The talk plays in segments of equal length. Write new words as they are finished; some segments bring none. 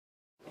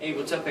Hey,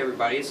 what's up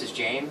everybody? This is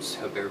James.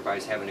 Hope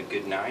everybody's having a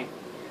good night.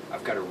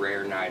 I've got a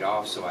rare night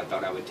off, so I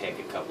thought I would take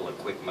a couple of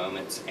quick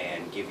moments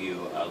and give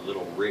you a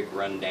little rig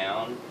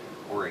rundown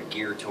or a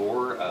gear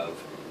tour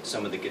of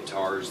some of the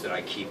guitars that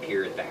I keep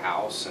here at the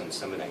house and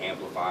some of the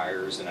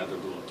amplifiers and other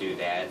little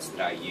doodads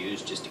that I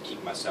use just to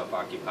keep myself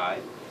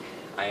occupied.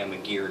 I am a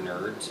gear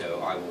nerd,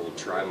 so I will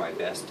try my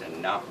best to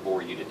not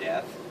bore you to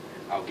death.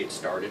 I'll get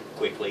started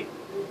quickly.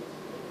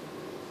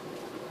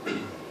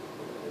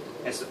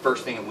 That's the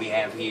first thing that we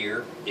have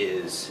here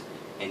is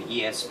an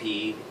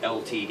ESP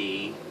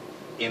LTD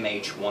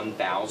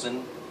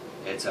MH1000.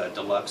 It's a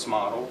deluxe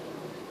model.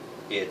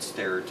 It's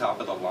their top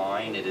of the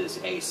line. It is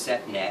a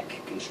set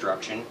neck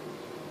construction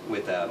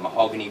with a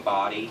mahogany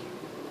body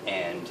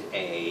and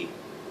a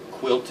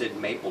quilted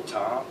maple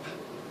top.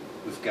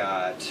 We've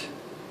got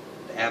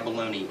the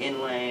abalone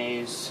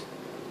inlays.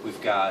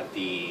 We've got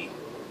the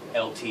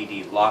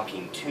LTD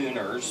locking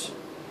tuners.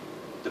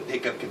 The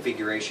pickup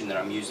configuration that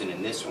I'm using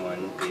in this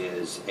one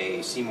is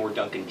a Seymour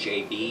Duncan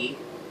JB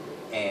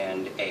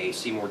and a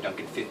Seymour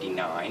Duncan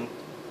 59.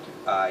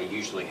 I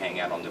usually hang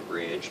out on the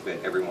bridge,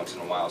 but every once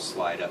in a while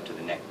slide up to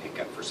the neck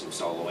pickup for some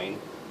soloing.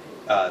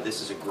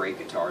 This is a great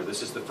guitar.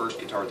 This is the first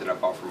guitar that I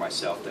bought for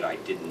myself that I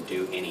didn't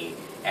do any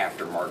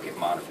aftermarket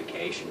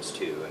modifications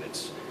to, and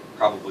it's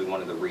probably one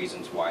of the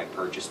reasons why I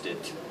purchased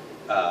it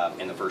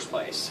in the first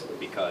place,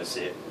 because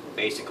it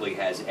basically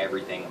has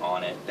everything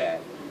on it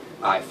that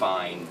I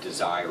find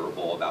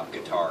desirable about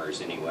guitars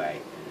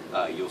anyway.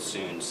 You'll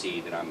soon see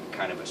that I'm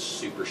kind of a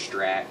super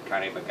strat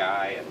kind of a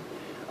guy, and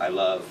I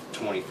love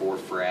 24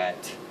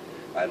 fret,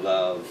 I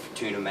love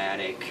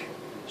tune-o-matic,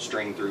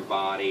 string through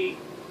body,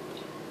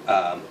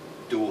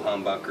 dual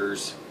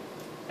humbuckers.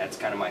 That's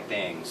kind of my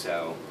thing.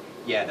 So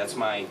yeah, that's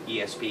my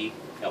ESP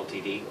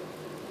LTD.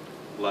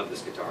 Love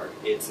this guitar.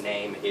 Its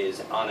name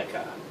is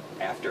Annika,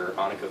 after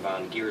Annika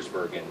von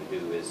Giersbergen,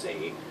 who is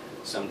a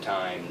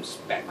sometimes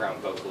background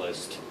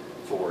vocalist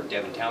for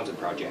Devin Townsend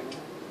Project.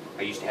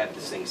 I used to have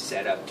this thing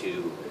set up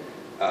to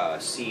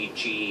C,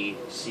 G,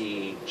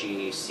 C,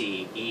 G,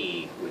 C,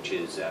 E, which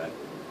is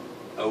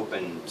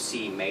open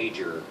C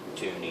major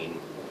tuning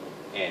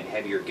and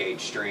heavier gauge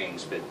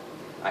strings, but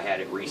I had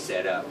it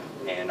reset up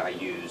and I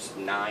use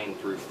 9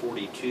 through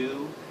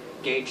 42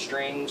 gauge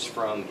strings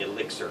from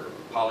Elixir,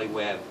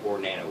 Polyweb or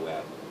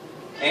NanoWeb.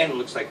 And it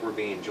looks like we're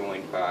being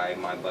joined by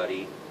my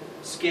buddy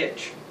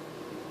Skitch.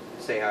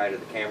 Say hi to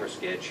the camera,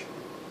 Skitch.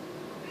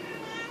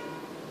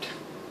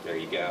 There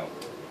you go.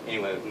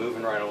 Anyway,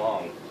 moving right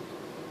along.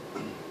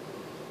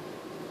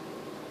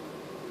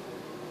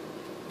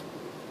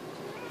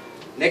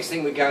 Next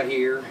thing we got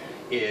here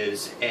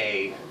is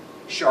a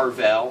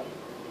Charvel.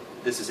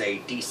 This is a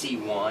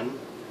DC1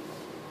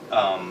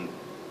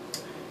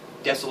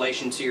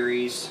 Desolation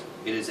series.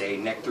 It is a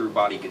neck through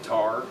body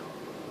guitar,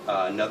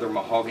 another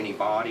mahogany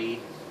body,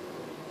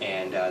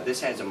 and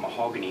this has a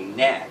mahogany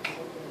neck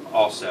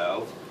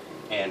also,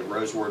 and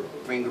rosewood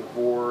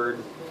fingerboard,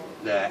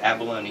 the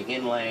abalone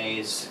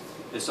inlays.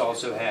 This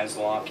also has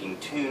locking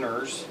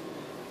tuners.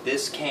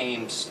 This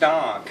came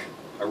stock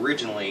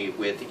originally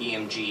with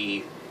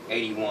EMG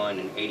 81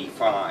 and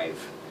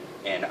 85,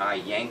 and I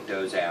yanked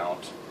those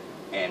out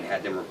and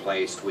had them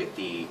replaced with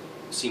the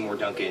Seymour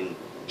Duncan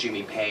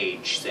Jimmy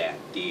Page set.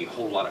 The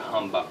whole lot of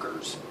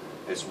humbuckers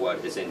is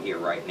what is in here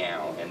right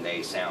now, and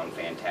they sound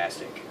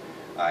fantastic.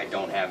 I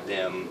don't have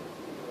them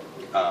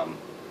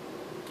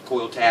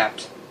coil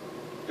tapped.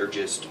 They're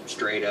just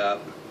straight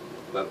up,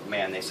 but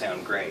man, they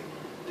sound great.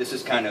 This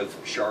is kind of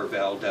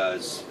Charvel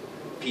does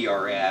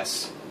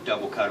PRS,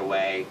 double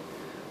cutaway,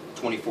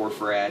 24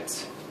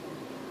 frets.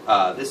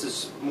 This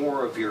is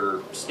more of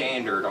your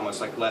standard, almost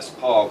like Les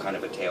Paul kind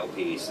of a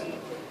tailpiece, and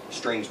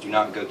strings do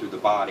not go through the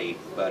body,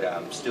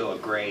 but still a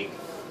great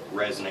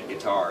resonant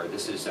guitar.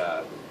 This is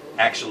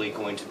actually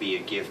going to be a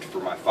gift for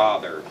my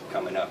father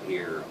coming up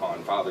here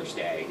on Father's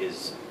Day.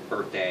 His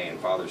birthday and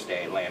Father's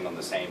Day land on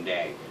the same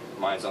day.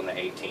 Mine's on the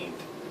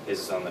 18th, his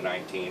is on the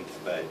 19th,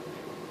 but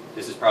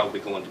this is probably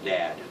going to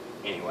Dad.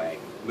 Anyway,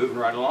 moving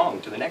right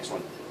along to the next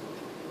one.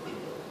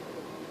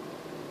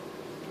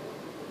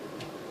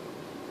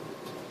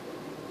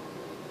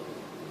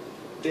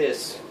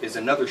 This is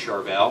another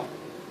Charvel.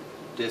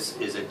 This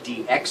is a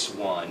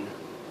DX1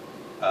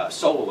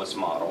 soloist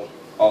model,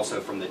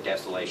 also from the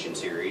Desolation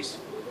series.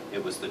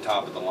 It was the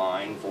top of the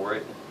line for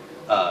it.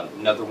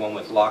 Another one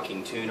with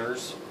locking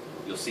tuners.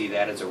 You'll see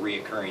that as a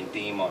reoccurring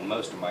theme on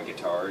most of my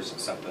guitars.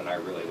 It's something I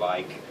really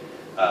like.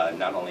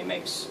 Not only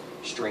makes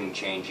string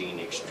changing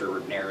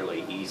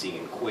extraordinarily easy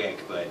and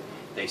quick, but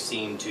they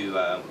seem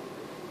a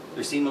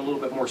little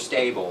bit more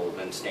stable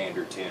than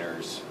standard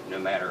tuners, no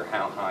matter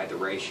how high the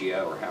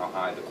ratio or how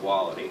high the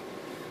quality.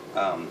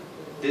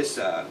 This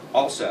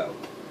also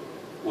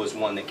was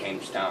one that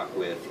came stock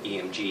with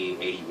EMG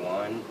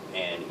 81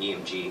 and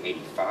EMG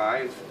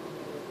 85,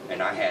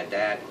 and I had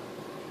that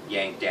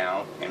yanked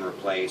out and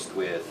replaced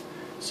with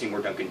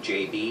Seymour Duncan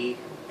JB,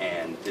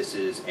 and this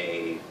is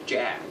a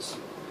Jazz.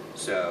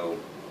 So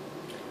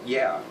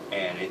yeah,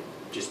 and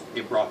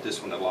it brought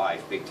this one to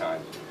life big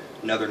time.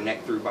 Another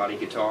neck through body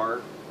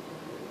guitar,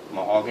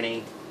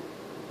 mahogany,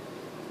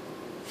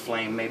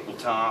 flame maple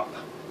top,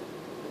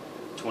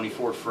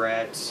 24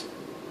 frets.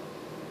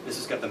 This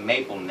has got the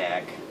maple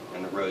neck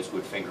and the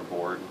rosewood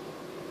fingerboard.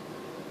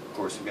 Of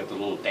course, we've got the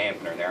little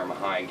dampener there. I'm a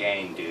high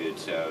gain dude,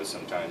 so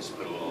sometimes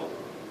put a little,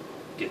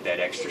 get that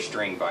extra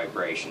string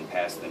vibration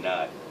past the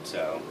nut.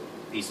 So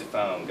a piece of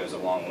foam goes a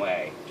long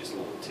way. Just a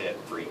little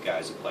tip for you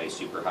guys that play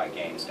super high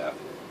gain stuff.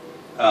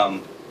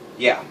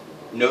 Yeah,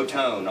 no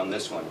tone on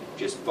this one.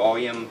 Just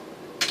volume,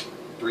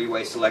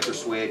 3-way selector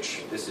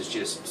switch. This is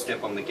just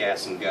step on the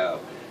gas and go.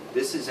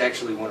 This is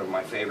actually one of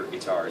my favorite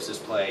guitars. This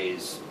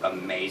plays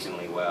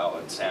amazingly well.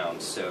 It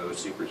sounds so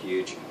super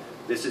huge.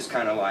 This is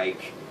kind of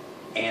like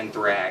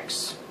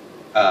Anthrax,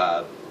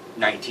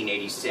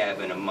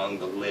 1987, Among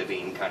the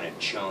Living kind of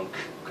chunk,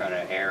 kind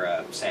of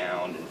era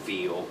sound and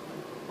feel.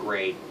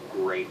 Great,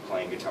 great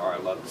playing guitar. I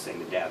love this thing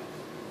to death.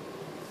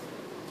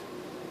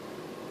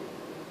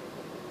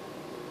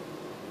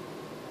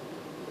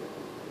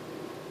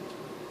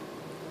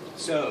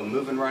 So,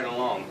 moving right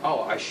along.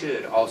 Oh, I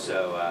should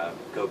also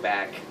go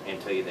back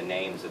and tell you the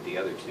names of the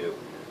other two.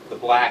 The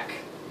black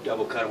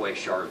double cutaway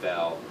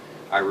Charvel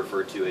I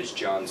refer to as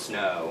Jon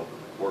Snow,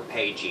 or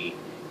Pagey,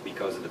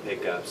 because of the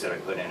pickups that I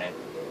put in it.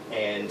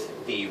 And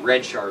the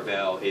red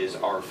Charvel is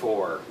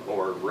R4,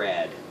 or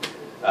red.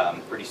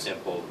 Pretty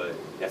simple, but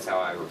that's how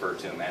I refer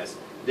to him as.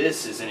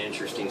 This is an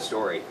interesting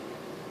story.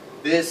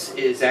 This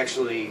is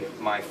actually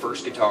my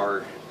first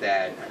guitar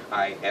that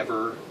I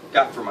ever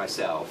got for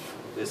myself.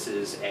 This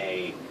is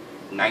a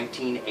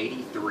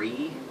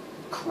 1983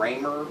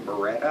 Kramer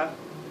Beretta.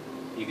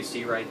 You can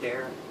see right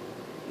there.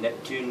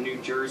 Neptune, New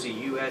Jersey,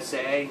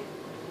 USA.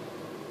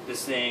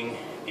 This thing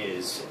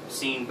is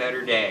seen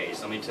better days.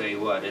 Let me tell you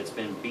what, it's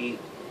been beat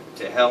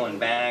to hell and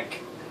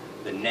back.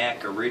 The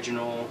neck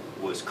original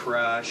was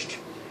crushed.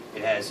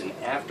 It has an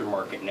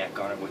aftermarket neck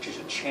on it, which is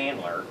a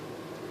Chandler.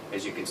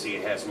 As you can see,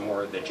 it has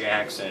more of the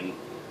Jackson,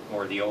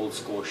 more of the old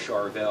school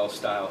Charvel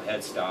style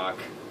headstock.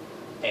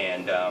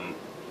 And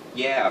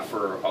yeah,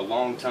 for a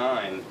long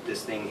time,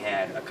 this thing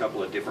had a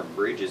couple of different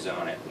bridges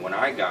on it. When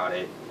I got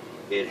it,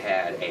 it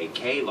had a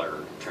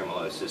Kahler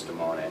tremolo system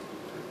on it.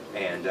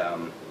 And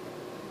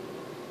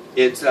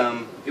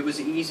it was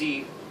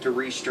easy to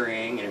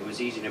restring and it was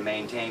easy to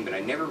maintain, but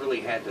I never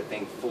really had the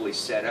thing fully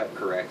set up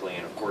correctly.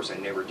 And of course, I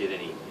never did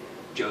any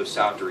Joe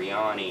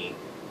Satriani,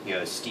 you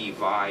know, Steve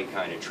Vai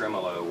kind of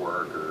tremolo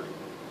work or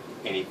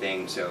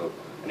anything, so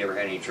I never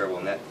had any trouble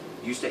in that.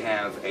 Used to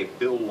have a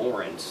Bill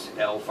Lawrence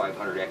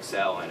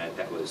L500XL in it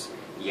that was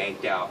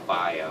yanked out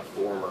by a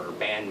former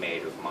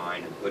bandmate of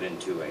mine and put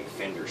into a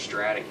Fender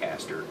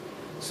Stratocaster.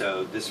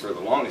 So this, for the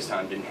longest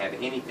time, didn't have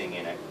anything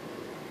in it.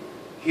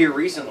 Here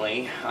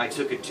recently, I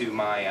took it to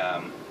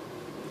my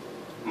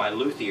my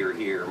luthier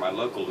here, my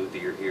local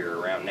luthier here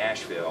around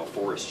Nashville,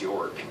 Forrest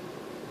York.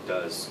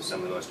 Does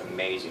some of the most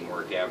amazing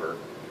work ever.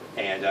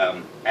 And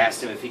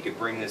asked him if he could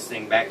bring this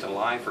thing back to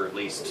life, or at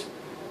least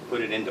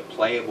put it into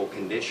playable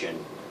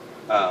condition.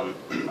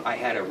 I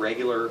had a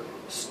regular,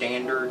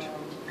 standard,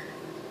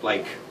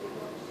 like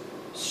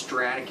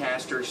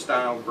Stratocaster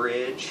style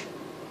bridge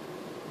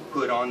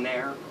put on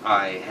there.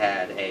 I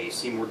had a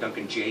Seymour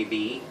Duncan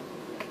JB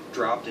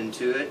dropped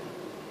into it,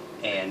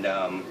 and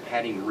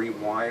had him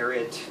rewire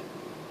it,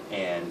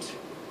 and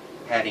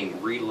had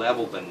him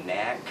re-level the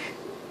neck,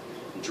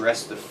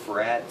 dress the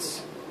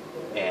frets,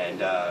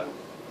 and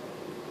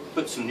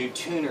put some new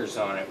tuners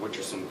on it, which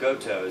are some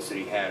Gotos that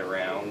he had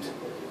around.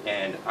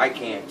 And I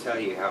can't tell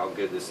you how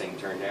good this thing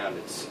turned out.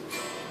 It's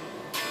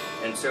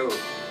and so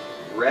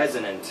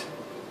resonant,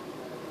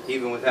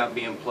 even without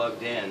being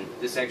plugged in.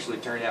 This actually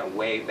turned out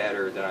way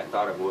better than I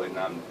thought it would, and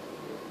I'm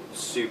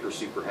super,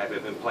 super happy.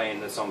 I've been playing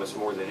this almost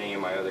more than any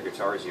of my other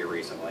guitars here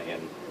recently,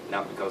 and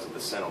not because of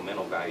the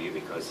sentimental value,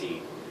 because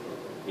he,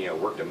 you know,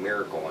 worked a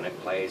miracle, and it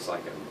plays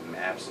like an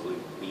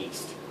absolute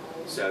beast.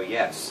 So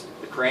yes,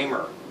 the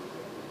Kramer,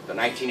 the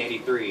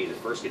 1983, the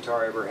first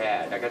guitar I ever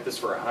had. I got this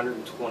for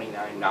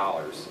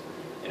 $129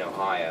 in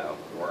Ohio,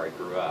 where I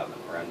grew up,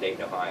 around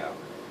Dayton, Ohio.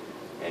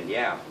 And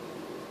yeah,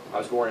 I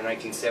was born in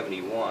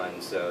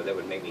 1971, so that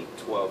would make me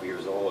 12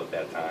 years old at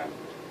that time.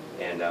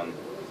 And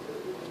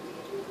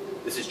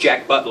this is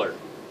Jack Butler,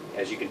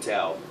 as you can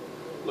tell.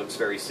 Looks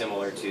very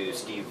similar to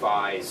Steve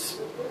Vai's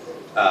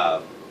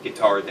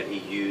guitar that he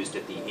used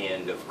at the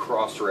end of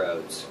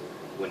Crossroads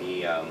when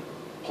he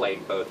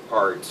played both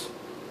parts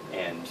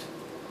and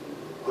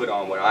put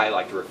on what I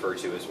like to refer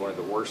to as one of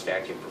the worst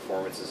acting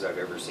performances I've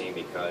ever seen,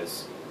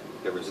 because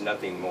there was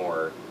nothing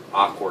more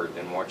awkward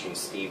than watching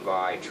Steve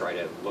Vai try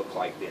to look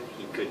like that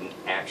he couldn't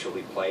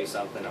actually play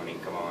something. I mean,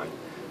 come on.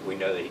 We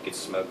know that he could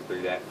smoke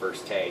through that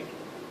first take.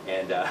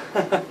 And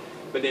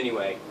but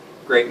anyway,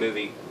 great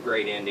movie,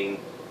 great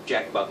ending.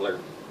 Jack Butler,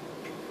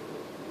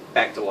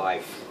 back to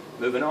life.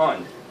 Moving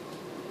on.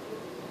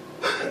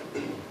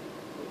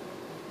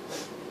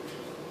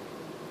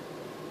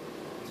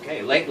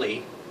 Okay,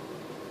 lately,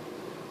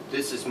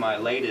 this is my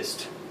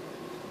latest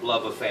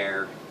love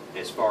affair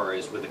as far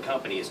as with the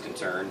company is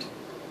concerned.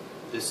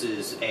 This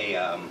is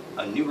a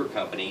newer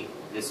company.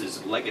 This is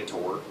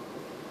Legator.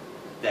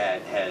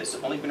 that has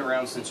only been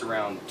around since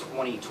around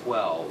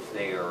 2012.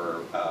 They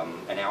are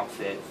an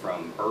outfit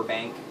from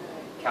Burbank,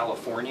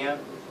 California,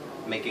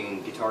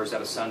 making guitars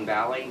out of Sun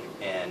Valley,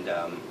 and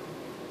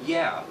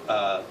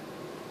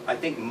I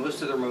think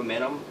most of their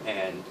momentum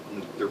and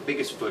their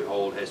biggest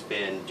foothold has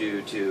been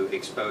due to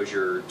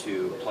exposure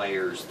to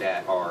players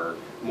that are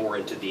more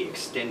into the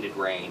extended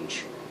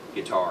range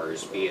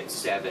guitars, be it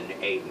 7,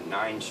 8, and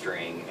 9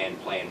 string, and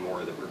playing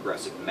more of the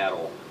progressive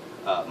metal,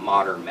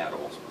 modern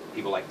metal.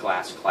 People like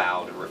Glass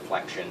Cloud and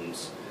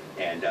Reflections,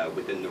 and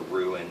Within the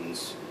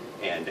Ruins,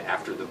 and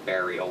After the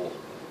Burial.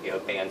 You know,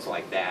 bands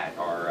like that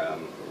are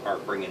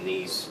bringing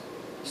these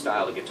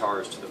style of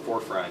guitars to the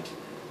forefront.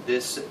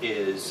 This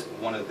is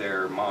one of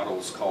their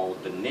models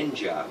called the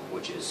Ninja,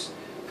 which is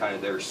kind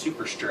of their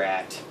super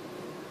strat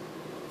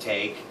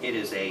take. It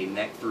is a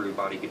neck-through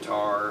body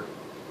guitar.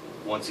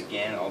 Once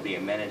again, all the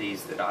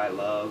amenities that I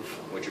love,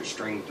 which are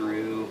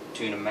string-through,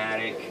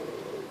 tune-o-matic.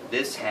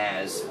 This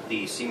has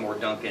the Seymour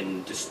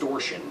Duncan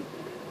distortion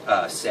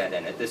set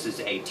in it. This is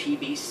a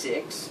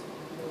TB6,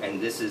 and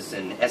this is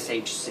an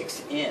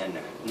SH6N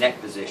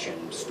neck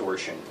position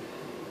distortion.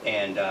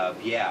 And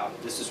yeah,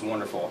 this is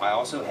wonderful. I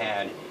also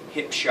had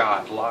hip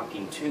shot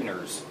locking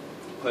tuners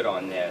put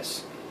on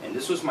this, and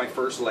this was my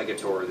first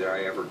Legator that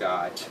I ever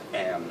got,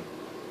 and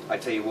I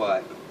tell you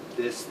what,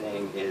 this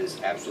thing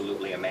is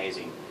absolutely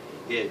amazing.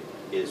 It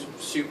is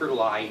super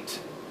light,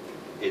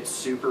 it's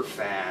super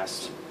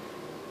fast,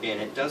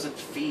 and it doesn't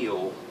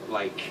feel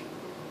like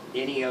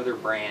any other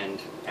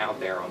brand out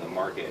there on the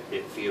market.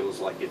 It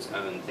feels like its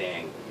own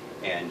thing,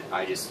 and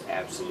I just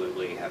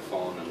absolutely have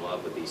fallen in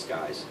love with these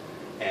guys.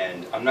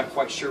 And I'm not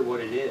quite sure what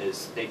it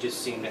is. They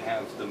just seem to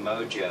have the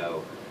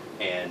mojo,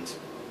 and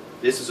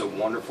this is a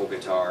wonderful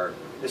guitar.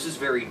 This is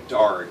very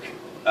dark,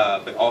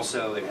 but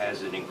also it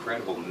has an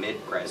incredible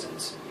mid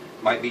presence.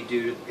 Might be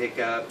due to the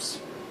pickups,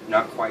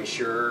 not quite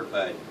sure,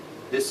 but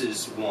this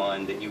is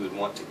one that you would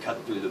want to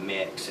cut through the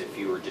mix if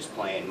you were just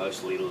playing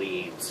mostly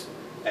leads.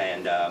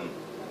 And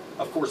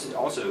of course it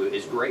also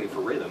is great for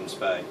rhythms,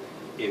 but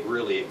it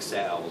really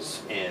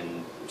excels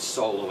in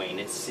soloing.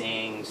 It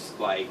sings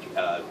like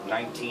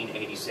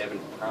 1987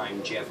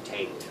 prime Jeff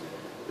Tate.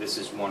 This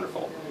is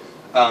wonderful.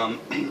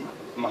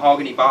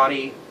 Mahogany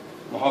body,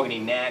 mahogany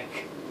neck,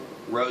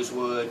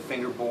 rosewood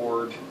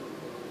fingerboard.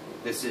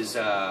 This is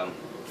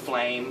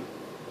flame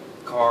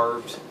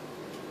carved,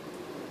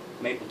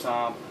 maple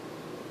top.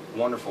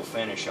 Wonderful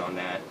finish on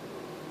that.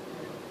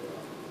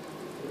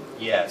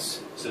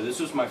 Yes, so this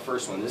was my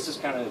first one. This is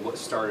kind of what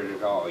started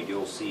it all.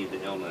 You'll see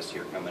the illness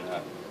here coming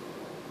up.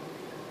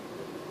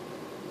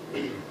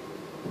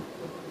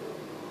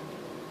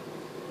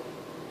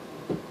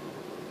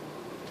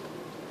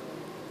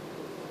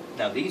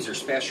 Now these are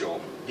special.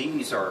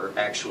 These are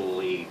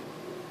actually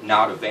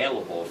not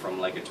available from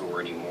Legator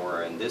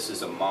anymore, and this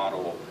is a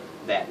model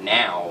that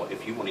now,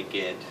 if you want to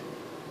get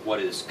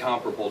what is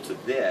comparable to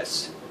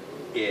this,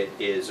 it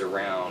is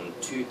around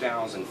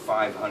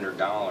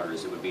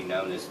 $2,500. It would be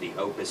known as the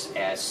Opus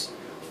S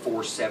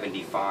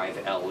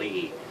 475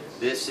 LE.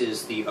 This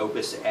is the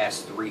Opus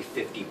S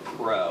 350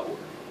 Pro,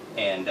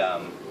 and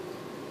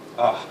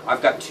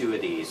I've got two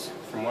of these.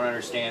 From what I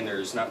understand,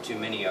 there's not too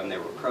many of them. They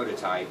were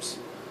prototypes.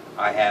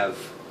 I have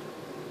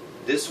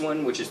this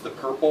one, which is the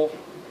purple,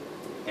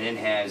 and it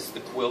has the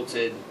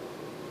quilted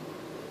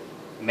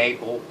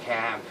maple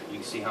cap. You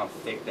can see how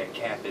thick that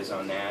cap is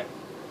on that.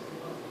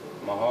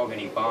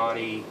 Mahogany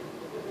body.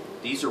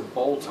 These are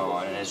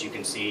bolt-on, and as you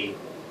can see,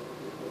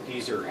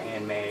 these are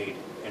handmade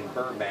in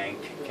Burbank,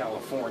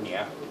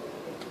 California.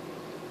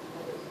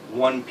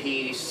 One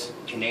piece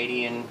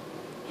Canadian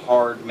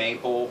hard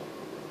maple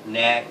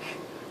neck,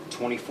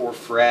 24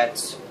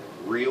 frets,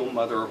 real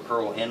mother of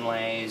pearl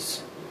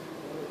inlays,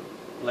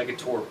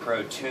 Legator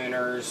Pro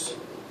tuners,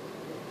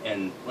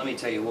 and let me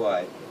tell you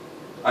what,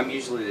 I'm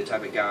usually the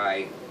type of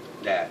guy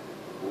that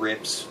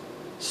rips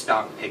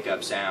stock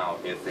pickups out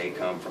if they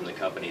come from the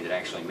company that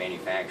actually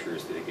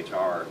manufactures the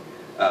guitar.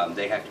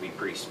 They have to be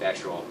pretty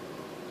special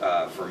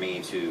for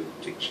me to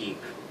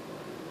keep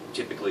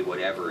typically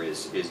whatever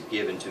is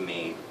given to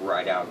me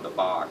right out of the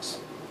box.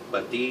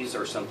 But these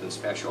are something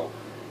special.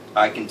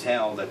 I can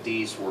tell that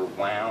these were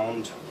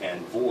wound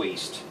and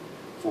voiced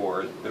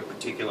for the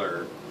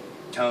particular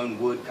tone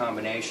wood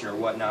combination or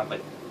whatnot,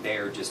 but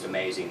they're just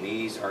amazing.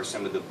 These are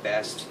some of the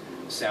best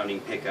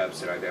sounding pickups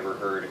that I've ever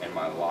heard in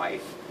my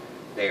life.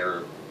 They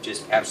are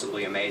just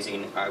absolutely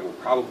amazing. I will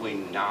probably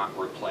not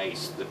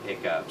replace the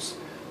pickups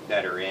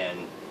that are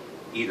in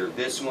either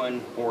this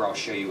one, or I'll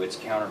show you its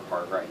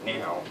counterpart right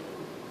now.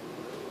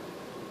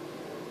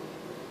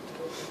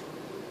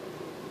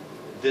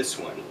 This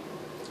one.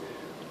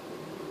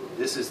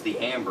 This is the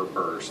Amber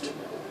Burst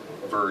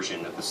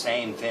version of the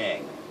same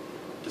thing.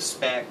 The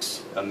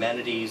specs,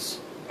 amenities,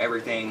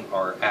 everything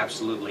are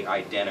absolutely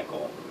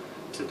identical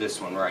to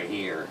this one right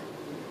here.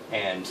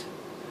 And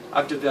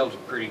I've developed a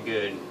pretty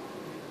good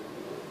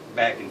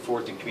back and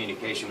forth in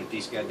communication with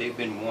these guys. They've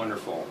been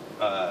wonderful.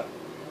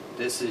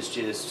 This is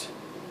just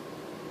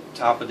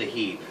top of the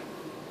heap.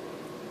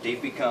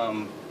 They've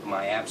become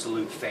my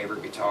absolute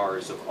favorite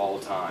guitars of all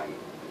time.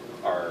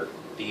 are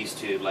these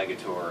two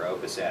Legator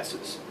Opus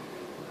S's.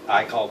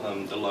 I call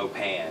them the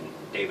Lopan,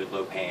 David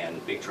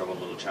Lopan, Big Trouble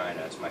in Little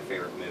China. It's my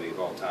favorite movie of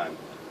all time.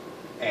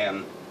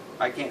 And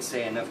I can't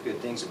say enough good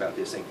things about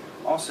this thing.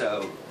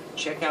 Also,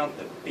 check out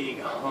the big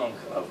hunk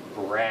of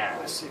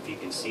brass, if you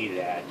can see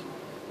that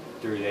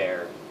through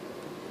there.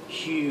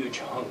 Huge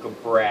hunk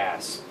of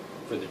brass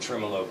for the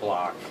tremolo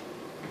block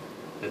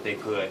that they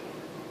put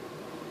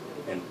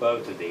in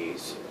both of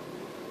these.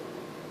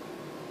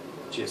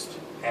 Just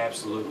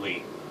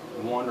absolutely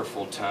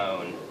wonderful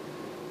tone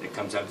that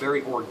comes out,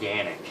 very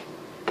organic.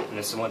 And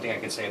that's the one thing I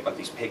can say about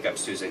these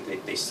pickups too, is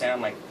that they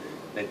sound like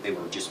that they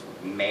were just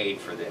made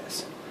for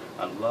this.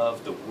 I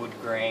love the wood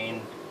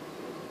grain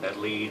that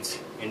leads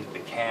into the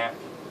cap.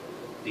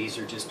 These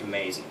are just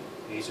amazing.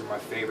 These are my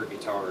favorite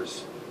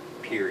guitars,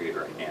 period,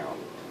 right now.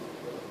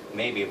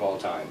 Maybe of all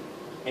time.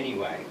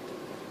 Anyway,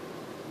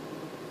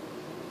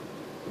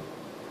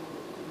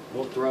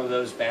 we'll throw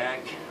those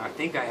back. I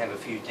think I have a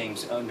few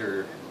things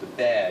under the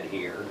bed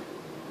here.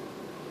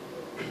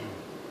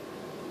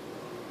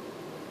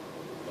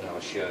 And I'll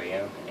show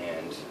you.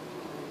 And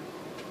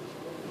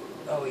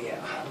oh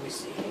yeah, let me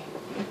see.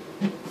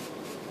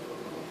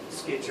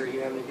 Skitch, are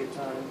you having a good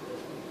time?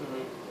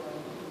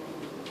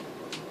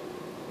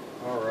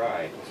 All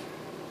right.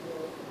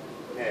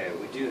 Okay,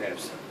 we do have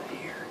something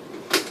here.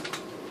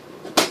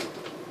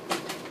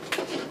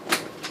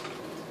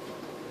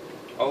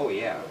 Oh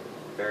yeah,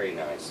 very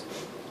nice.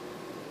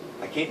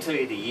 I can't tell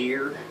you the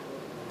year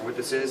or what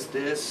this is.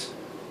 This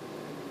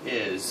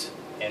is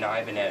an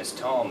Ibanez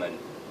Tallman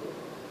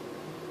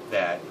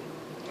that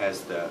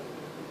has the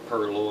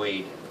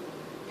Perloyd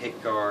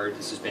pick guard.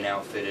 This has been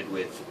outfitted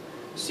with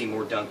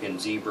Seymour Duncan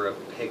Zebra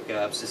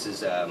pickups. This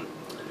is,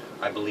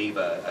 I believe,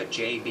 a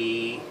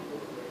JB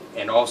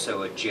and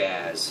also a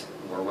Jazz,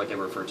 or what they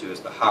refer to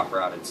as the hot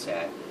rodded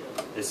set.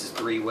 This is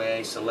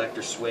three-way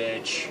selector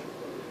switch.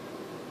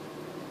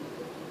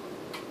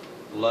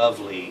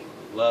 Lovely,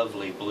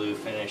 lovely blue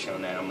finish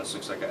on that. Almost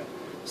looks like a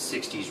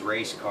 60s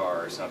race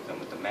car or something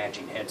with the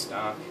matching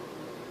headstock.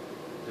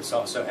 This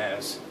also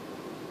has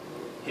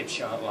hip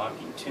shot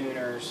locking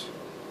tuners.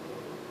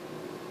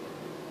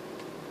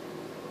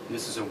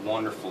 This is a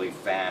wonderfully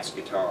fast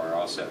guitar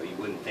also. You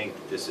wouldn't think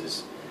that this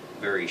is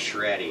very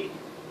shreddy,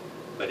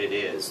 but it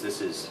is. This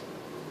is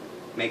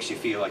makes you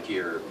feel like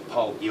you're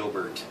Paul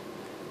Gilbert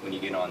when you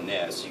get on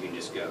this. You can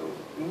just go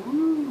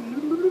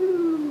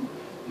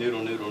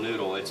noodle, noodle,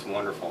 noodle. It's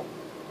wonderful.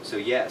 So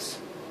yes,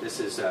 this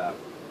is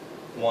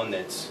one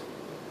that's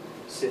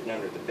sitting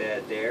under the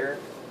bed there.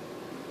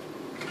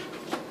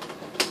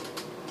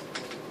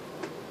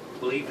 I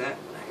believe that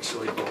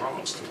actually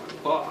belongs to my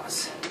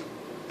boss.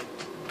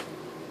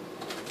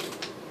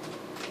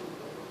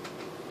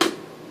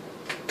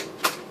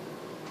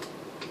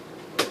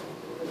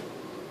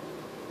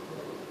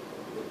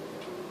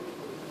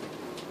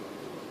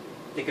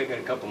 I think I got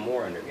a couple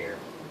more under here.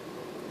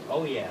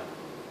 Oh yeah.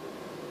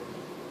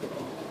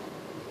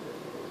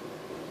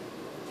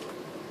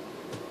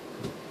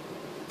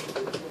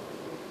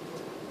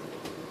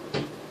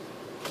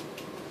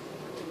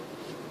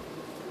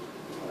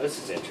 Oh,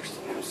 this is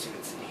interesting. Let's see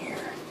what's in here.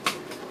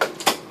 I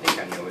think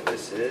I know what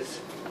this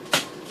is.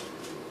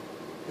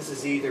 This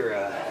is either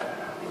a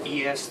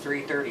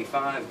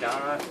ES335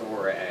 dot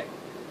or a...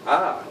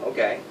 Ah,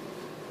 okay.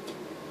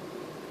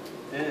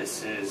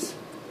 This is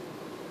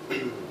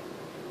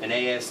an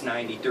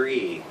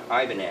AS93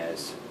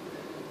 Ibanez.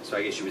 So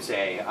I guess you would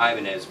say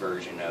Ibanez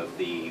version of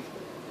the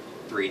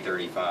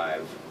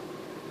 335.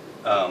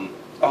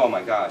 Oh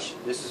my gosh,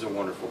 this is a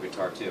wonderful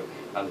guitar too.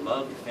 I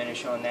love the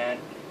finish on that.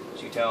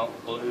 As you can tell,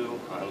 blue.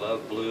 I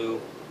love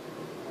blue.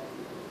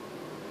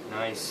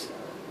 Nice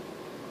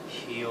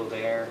heel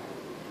there.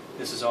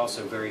 This is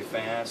also very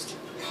fast.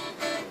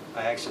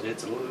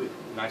 It's a little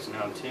nice and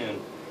out of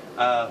tune.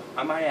 I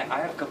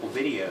have a couple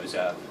videos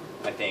up,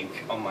 I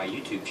think, on my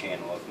YouTube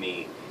channel of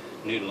me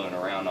noodling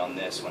around on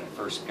this when it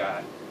first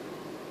got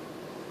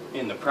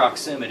in the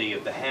proximity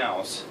of the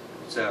house.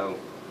 So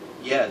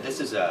yeah, this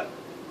is a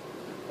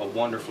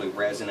wonderfully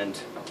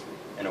resonant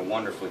and a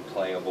wonderfully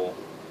playable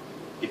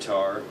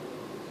guitar.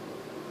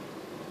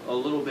 A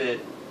little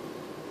bit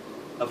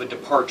of a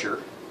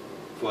departure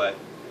from what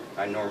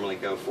I normally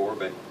go for,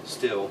 but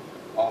still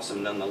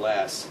awesome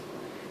nonetheless.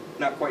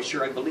 Not quite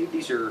sure. I believe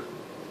these are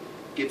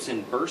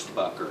Gibson burst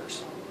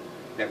buckers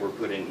that were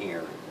put in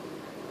here,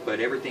 but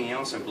everything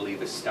else I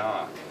believe is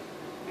stock,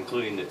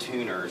 including the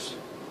tuners,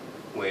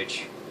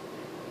 which,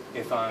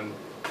 if I'm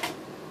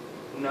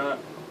not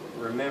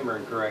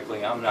remembering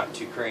correctly, I'm not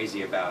too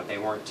crazy about. They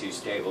weren't too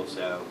stable,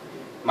 so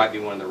might be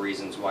one of the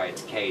reasons why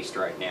it's cased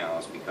right now,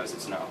 is because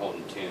it's not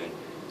holding tune.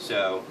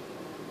 So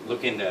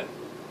looking to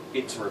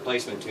get some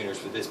replacement tuners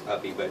for this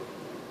puppy, but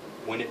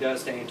when it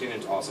does stay in tune,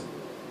 it's awesome.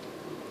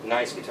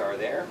 Nice guitar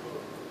there.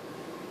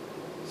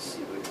 Let's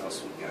see what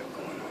else we got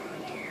going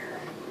on here.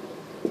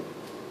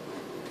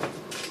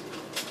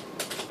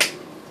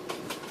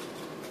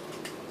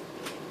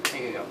 I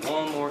think I got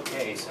one more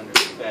case under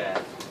the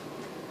bed.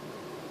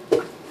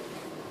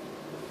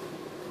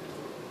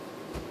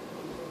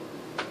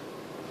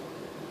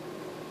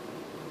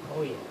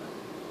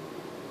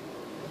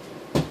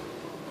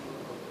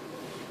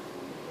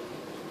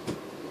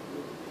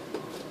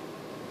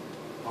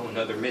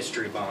 another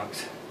mystery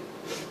box.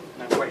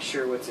 Not quite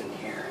sure what's in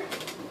here.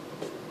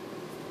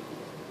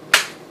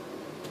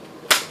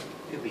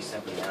 Could be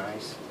something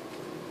nice.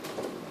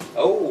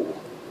 Oh!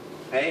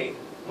 Hey,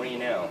 what do you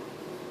know?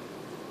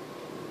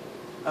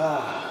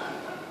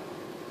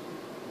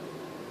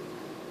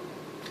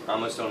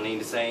 Almost don't need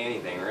to say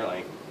anything,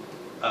 really.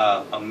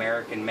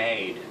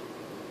 American-made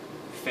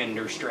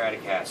Fender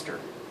Stratocaster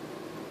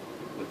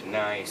with a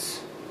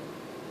nice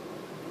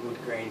wood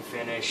grain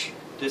finish.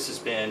 This has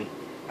been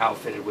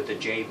outfitted with a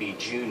JB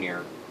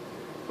Junior,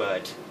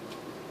 but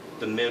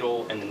the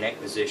middle and the neck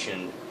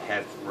position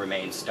have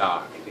remained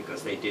stock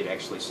because they did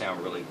actually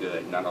sound really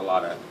good. Not a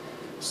lot of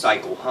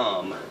cycle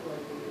hum.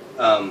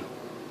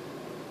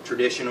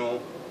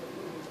 Traditional,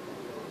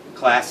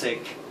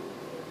 classic,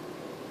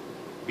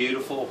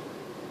 beautiful,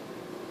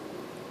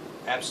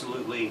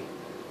 absolutely,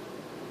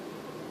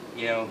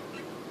 you know,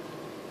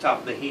 top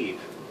of the heap.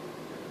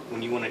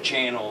 When you want to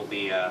channel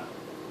the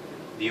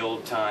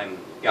old-time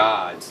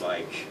gods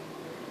like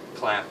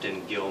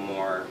Clapton,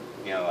 Gilmore,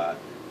 you know,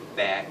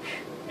 Beck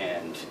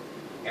and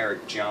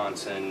Eric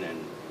Johnson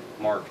and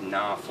Mark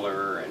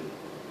Knopfler and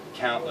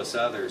countless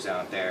others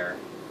out there,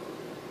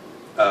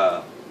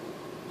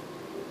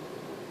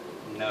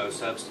 no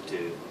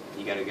substitute.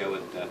 You got to go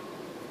with the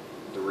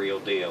real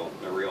deal,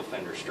 the real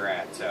Fender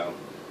Strat. So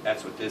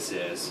that's what this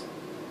is.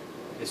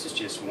 This is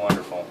just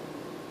wonderful.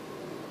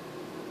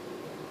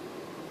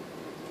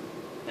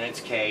 And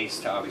it's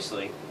cased,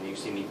 obviously. You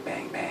see me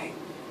bang bang.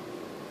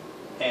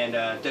 And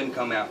it doesn't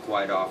come out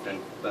quite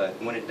often,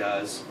 but when it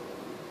does,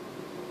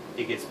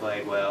 it gets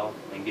played well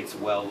and gets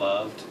well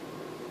loved.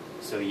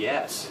 So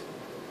yes,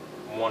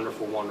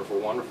 wonderful, wonderful,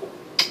 wonderful.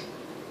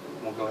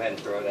 We'll go ahead and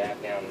throw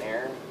that down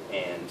there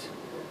and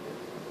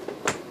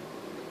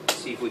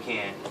see if we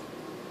can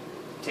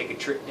take a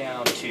trip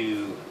down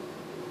to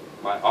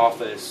my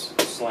office /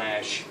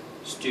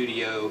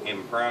 studio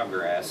in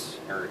progress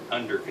or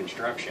under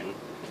construction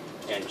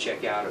and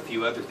check out a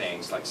few other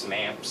things like some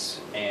amps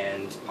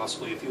and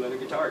possibly a few other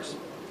guitars.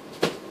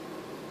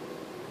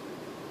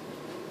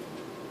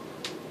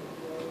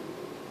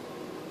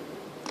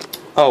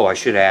 Oh, I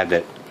should add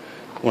that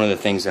one of the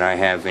things that I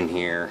have in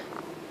here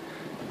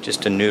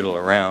just to noodle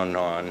around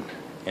on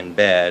in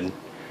bed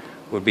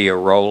would be a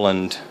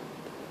Roland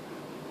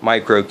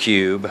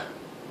Microcube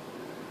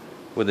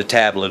with a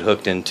tablet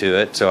hooked into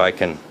it so I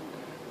can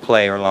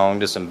play along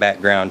to some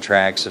background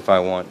tracks if I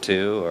want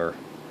to, or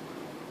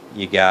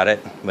you got it.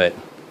 But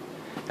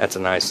that's a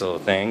nice little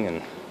thing.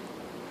 And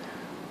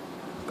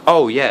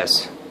oh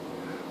yes,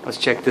 let's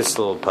check this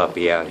little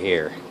puppy out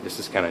here. This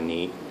is kind of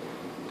neat.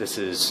 This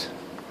is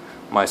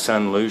my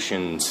son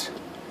Lucian's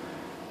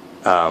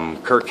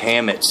Kirk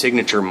Hammett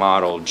Signature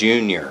Model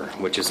Junior,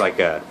 which is like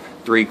a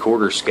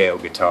 3/4 scale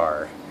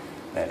guitar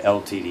that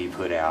LTD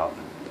put out.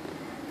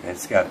 And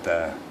it's got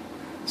the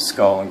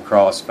skull and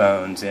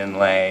crossbones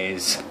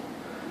inlays.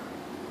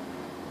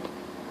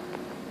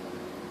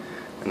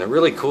 And the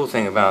really cool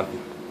thing about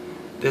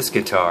this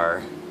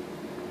guitar,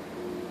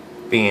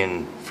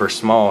 being for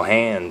small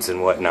hands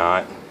and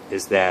whatnot,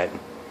 is that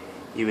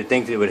you would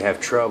think they would have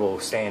trouble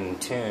staying in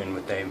tune,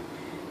 but they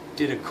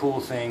did a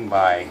cool thing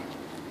by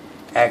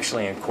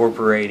actually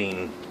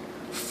incorporating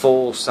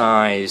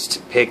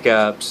full-sized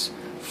pickups,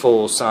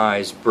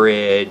 full-sized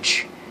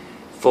bridge,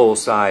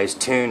 full-sized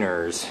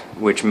tuners,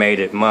 which made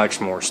it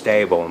much more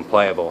stable and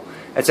playable.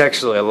 It's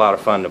actually a lot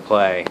of fun to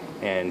play,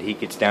 and he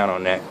gets down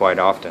on that quite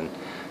often.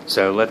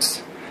 So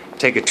let's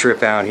take a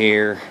trip out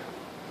here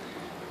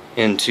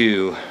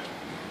into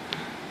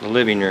the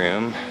living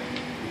room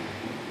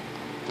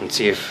and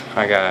see if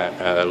I got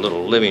a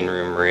little living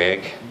room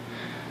rig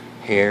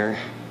here.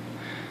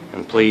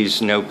 And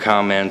please, no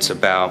comments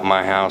about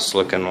my house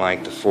looking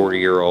like the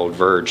 40-year-old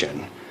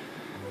virgin.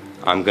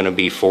 I'm going to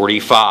be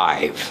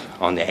 45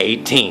 on the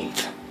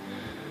 18th.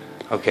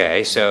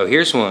 Okay, so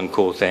here's one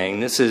cool thing.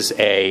 This is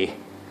a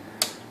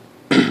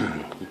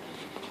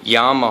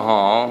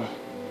Yamaha.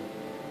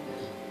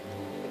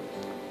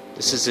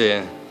 This is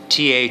a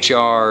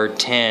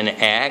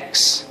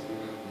THR-10X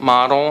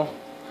model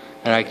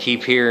that I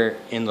keep here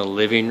in the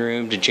living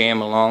room to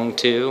jam along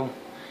to.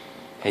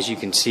 As you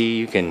can see,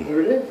 you can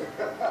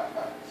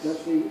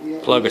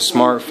plug a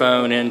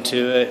smartphone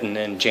into it and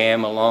then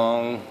jam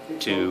along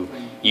to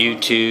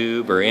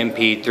YouTube or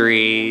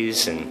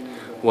MP3s and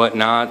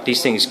whatnot.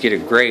 These things get a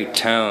great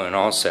tone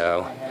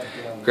also.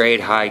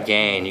 Great high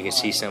gain. You can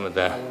see some of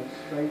the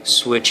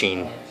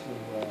switching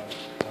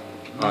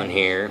on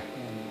here.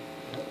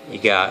 You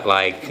got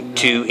like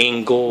 2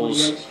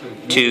 Ingles,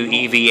 2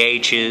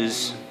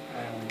 EVHs,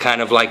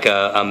 kind of like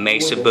a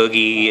Mesa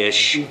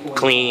Boogie-ish,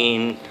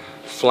 clean,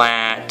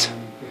 flat.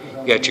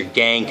 You got your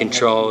gain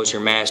controls,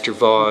 your master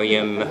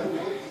volume,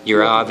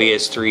 your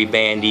obvious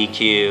 3-band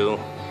EQ.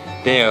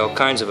 Then all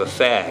kinds of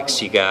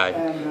effects. You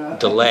got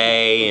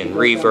delay and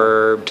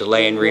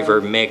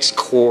reverb mix,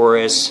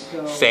 chorus,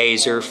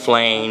 phaser,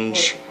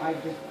 flange.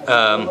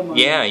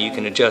 Yeah, you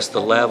can adjust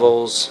the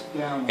levels.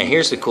 And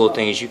here's the cool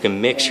thing is you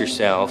can mix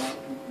yourself.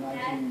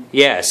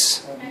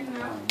 Yes.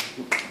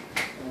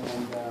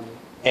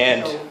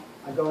 And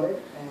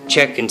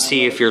check and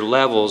see if your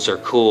levels are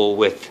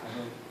cool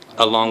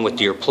along with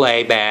your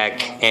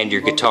playback and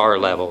your guitar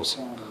levels.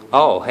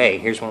 Oh, hey,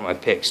 here's one of my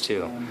picks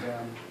too.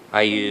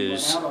 I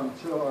use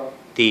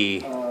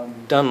the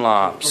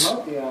Dunlop's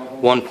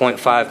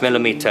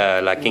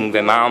 1.5mm like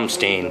Yngwie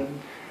Malmsteen.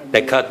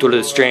 They cut through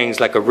the strings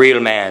like a real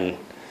man.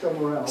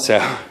 So,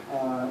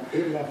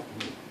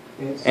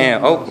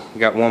 and oh, we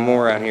got one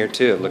more out here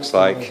too, it looks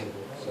like.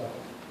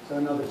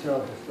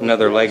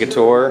 Another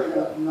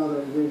Legator.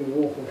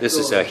 This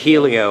is a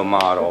Helio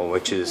model,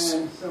 which is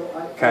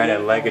kind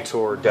of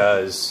Legator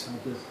does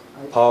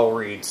Paul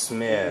Reed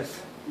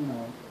Smith.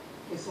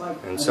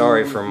 And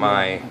sorry for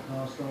my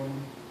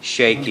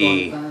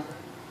shaky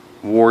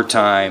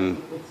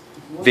wartime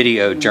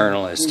video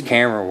journalist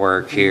camera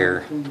work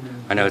here.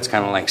 I know it's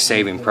kind of like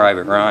Saving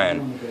Private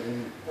Ryan.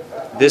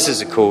 This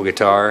is a cool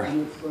guitar.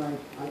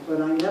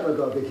 But I never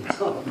got the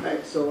guitar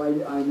back, so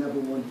I never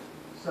would.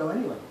 So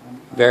anyway.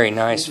 Very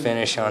nice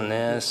finish on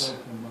this.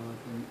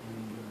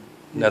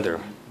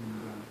 Another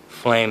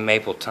flame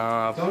maple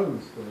top.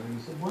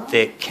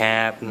 Thick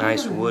cap,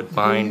 nice wood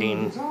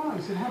binding.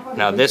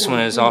 Now this one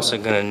is also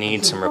going to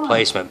need some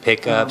replacement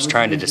pickups.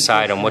 Trying to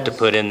decide on what to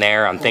put in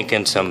there. I'm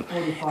thinking some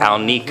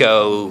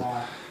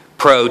Alnico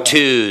Pro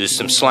 2s,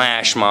 some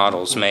Slash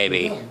models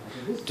maybe.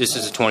 This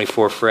is a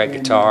 24 fret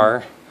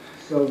guitar.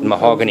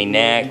 Mahogany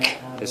neck.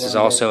 This is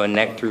also a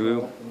neck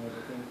through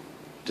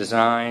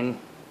design.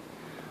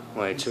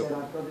 Wanted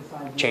to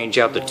change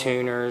out the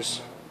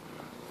tuners.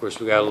 Of course,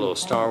 we got a little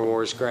Star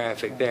Wars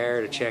graphic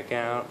there to check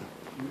out.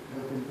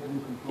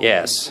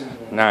 Yes,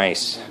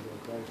 nice.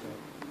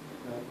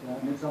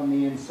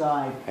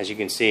 As you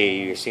can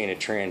see, you're seeing a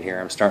trend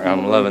here.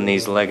 I'm loving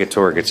these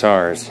Legator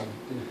guitars.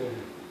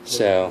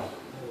 So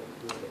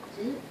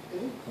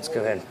let's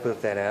go ahead and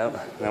put that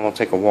up. Then we'll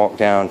take a walk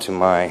down to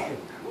my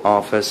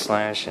office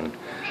and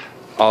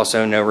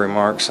also no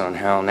remarks on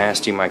how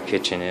nasty my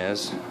kitchen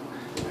is.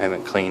 I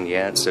haven't cleaned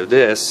yet. So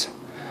this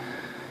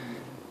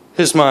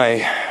is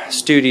my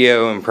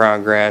studio in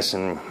progress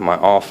and my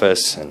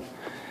office and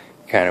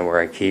kind of where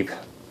I keep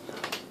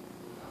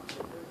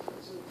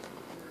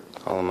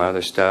all of my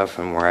other stuff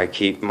and where I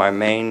keep my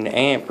main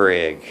amp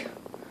rig,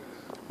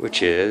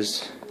 which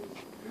is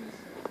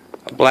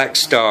a Black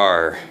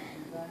Star.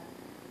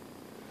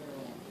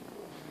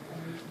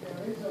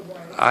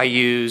 I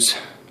use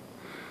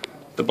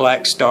the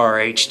Black Star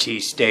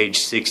HT Stage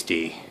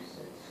 60,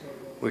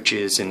 which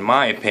is, in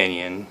my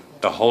opinion,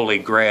 the holy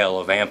grail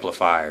of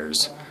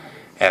amplifiers,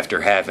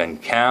 after having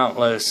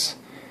countless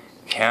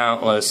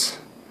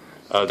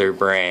other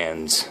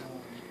brands,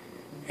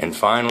 and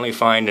finally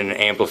finding an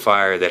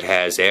amplifier that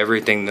has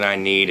everything that I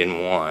need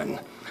in one,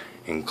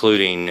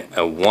 including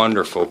a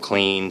wonderful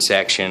clean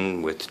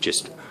section with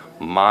just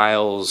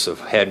miles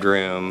of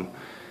headroom,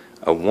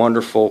 a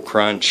wonderful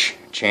crunch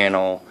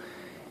channel,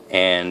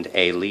 and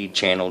a lead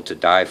channel to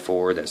die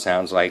for that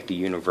sounds like the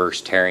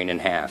universe tearing in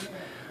half.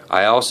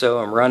 I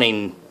also am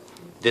running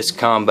this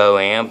combo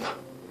amp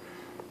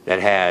that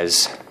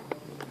has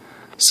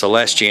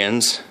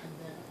Celestion's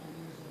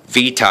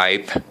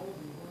V-Type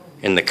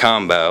in the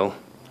combo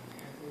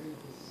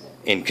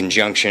in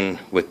conjunction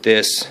with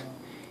this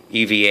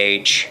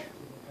EVH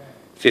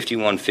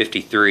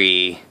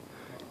 5153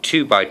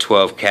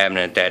 2x12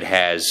 cabinet that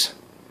has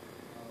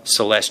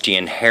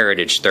Celestion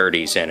Heritage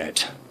 30s in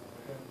it.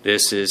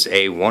 This is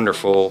a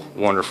wonderful,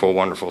 wonderful,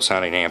 wonderful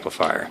sounding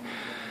amplifier.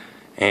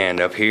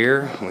 And up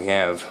here we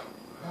have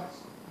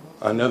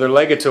another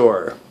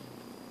Legator.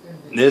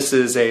 This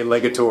is a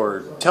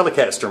Legator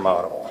Telecaster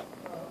model,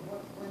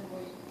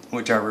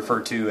 which I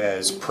refer to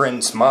as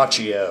Prince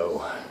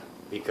Macchio,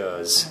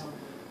 because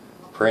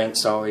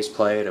Prince always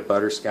played a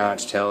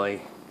butterscotch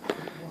telly,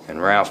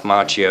 and Ralph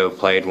Macchio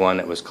played one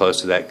that was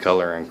close to that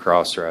color in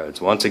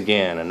Crossroads. Once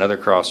again, another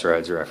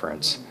Crossroads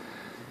reference.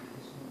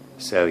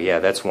 So yeah,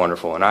 that's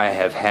wonderful. And I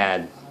have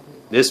had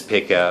this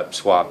pickup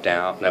swapped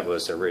out, that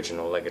was the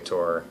original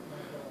Legator,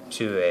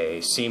 to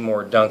a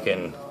Seymour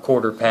Duncan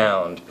 1/4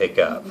 pound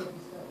pickup.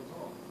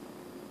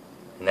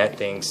 And that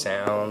thing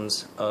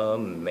sounds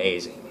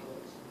amazing.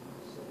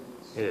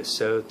 It is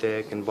so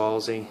thick and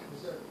ballsy.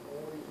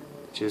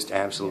 Just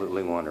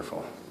absolutely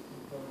wonderful.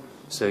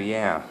 So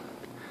yeah,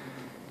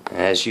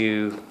 as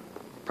you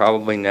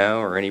probably know,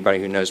 or anybody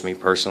who knows me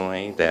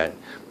personally, that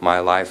my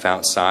life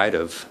outside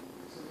of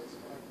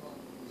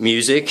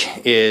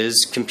music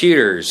is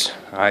computers.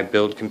 I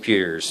build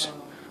computers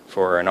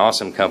for an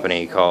awesome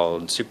company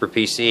called Super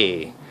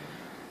PC.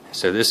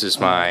 So this is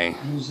my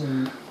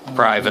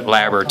private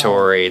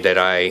laboratory that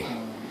I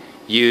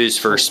use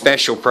for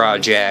special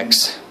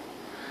projects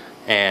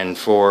and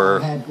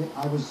for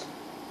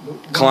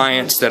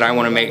clients that I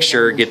want to make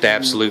sure get the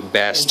absolute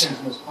best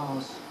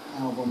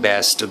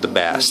of the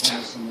best.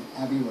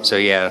 So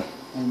yeah,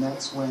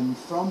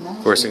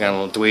 of course I got a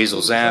little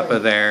Dweezil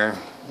Zappa there.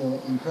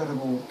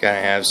 Gotta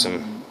have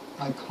some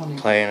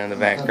playing in the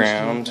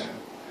background.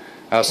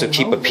 I also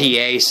keep a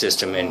PA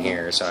system in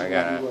here, so I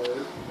got a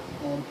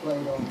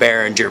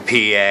Behringer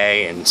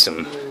PA and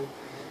some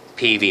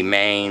PV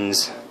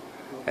mains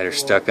that are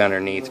stuck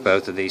underneath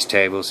both of these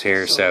tables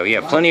here. So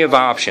yeah, plenty of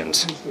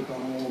options.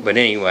 But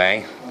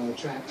anyway,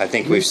 I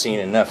think we've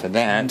seen enough of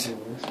that,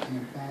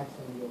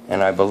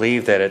 and I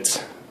believe that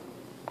it's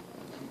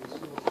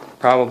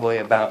probably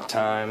about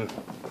time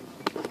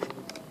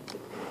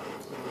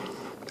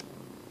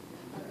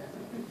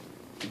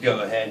to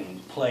go ahead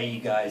and play you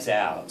guys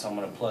out. So I'm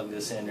going to plug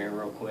this in here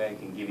real quick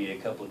and give you a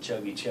couple of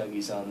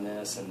chuggies on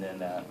this, and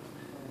then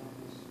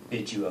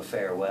bid you a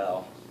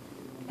farewell.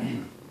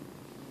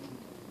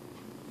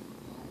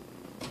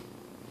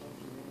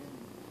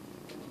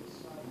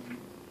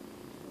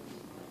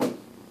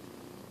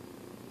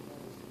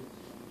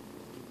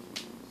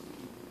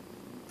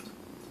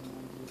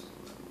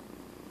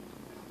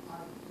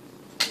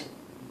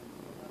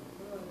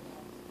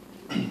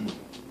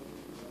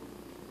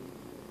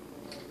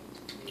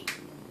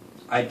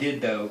 I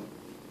did, though,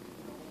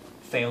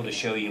 fail to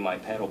show you my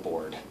pedal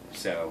board.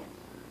 So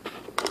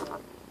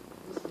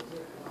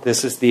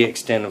this is the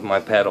extent of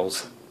my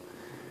pedals.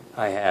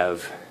 I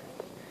have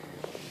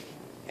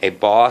a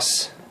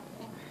Boss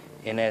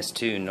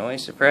NS2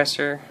 noise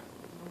suppressor.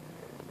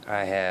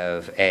 I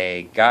have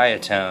a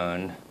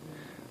Gaiatone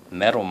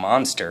Metal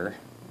Monster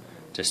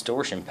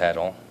distortion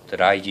pedal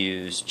that I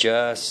use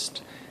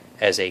just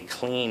as a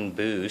clean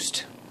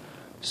boost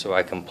so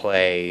I can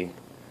play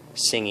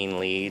singing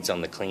leads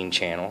on the clean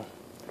channel,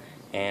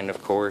 and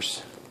of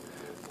course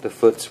the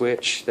foot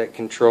switch that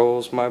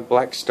controls my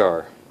Black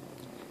Star,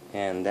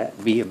 and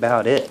that be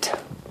about it.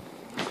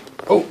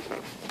 Oh,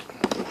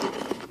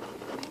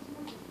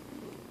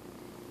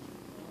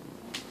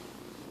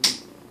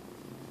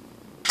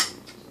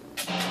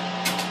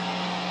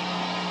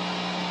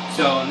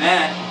 so on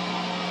that,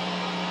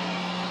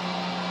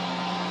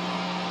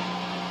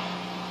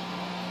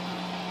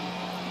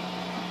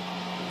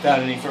 without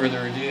any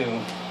further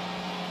ado,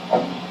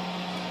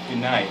 good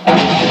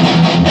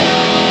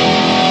night.